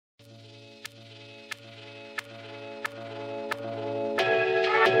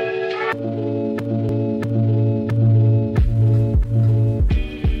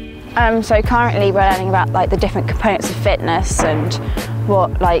So currently we're learning about the different components of fitness and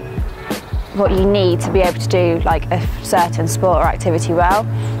what you need to be able to do a certain sport or activity well.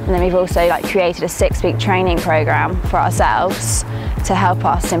 And then we've also created a 6-week training program for ourselves to help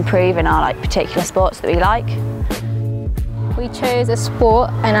us improve in our particular sports that we like. We chose a sport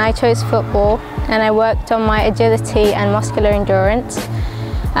and I chose football, and I worked on my agility and muscular endurance.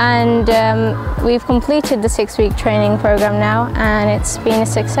 And we've completed the 6-week training program now, and it's been a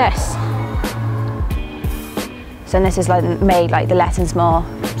success. So this has made the lessons more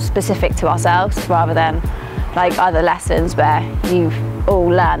specific to ourselves rather than other lessons where you all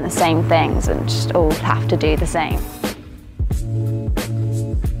learn the same things and just all have to do the same.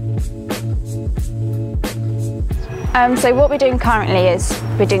 So what we're doing currently is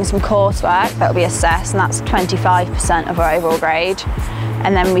we're doing some coursework that will be assessed, and that's 25% of our overall grade.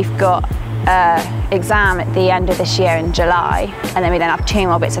 And then we've got an exam at the end of this year in July, and then we have 2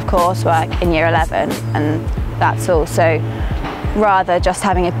 more bits of coursework in year 11, and that's all. So rather just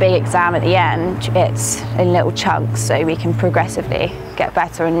having a big exam at the end, it's in little chunks so we can progressively get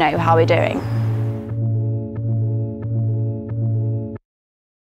better and know how we're doing.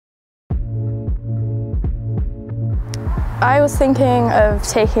 I was thinking of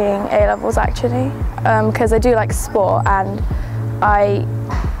taking A-levels actually, because I do like sport, and I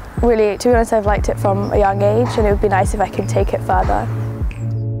really, to be honest, I've liked it from a young age, and it would be nice if I could take it further.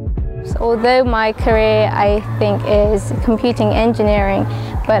 So although my career I think is computing engineering,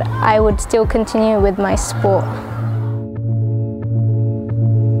 but I would still continue with my sport.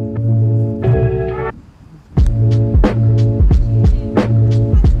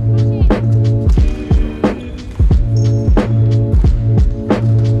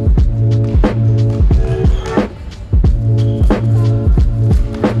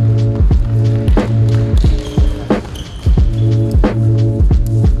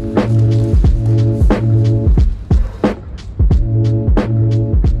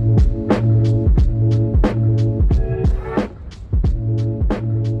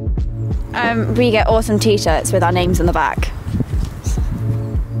 We get awesome t-shirts with our names on the back.